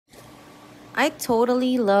I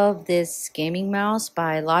totally love this gaming mouse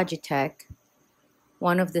by Logitech.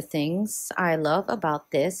 One of the things I love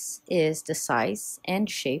about this is the size and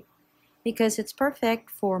shape because it's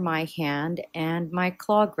perfect for my hand and my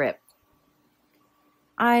claw grip.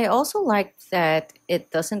 I also like that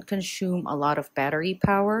it doesn't consume a lot of battery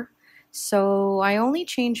power, so I only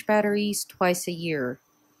change batteries twice a year.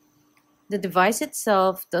 The device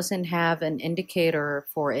itself doesn't have an indicator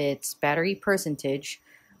for its battery percentage,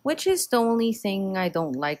 which is the only thing I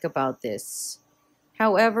don't like about this.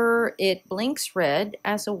 However, it blinks red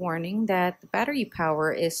as a warning that the battery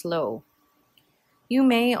power is low. You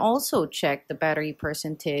may also check the battery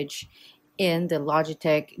percentage in the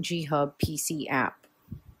Logitech G Hub PC app.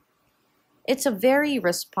 It's a very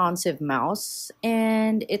responsive mouse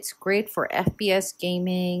and it's great for FPS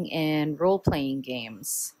gaming and role playing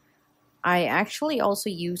games. I actually also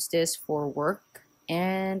use this for work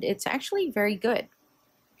and it's actually very good.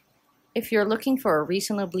 If you're looking for a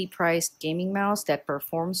reasonably priced gaming mouse that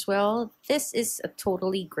performs well, this is a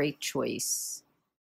totally great choice.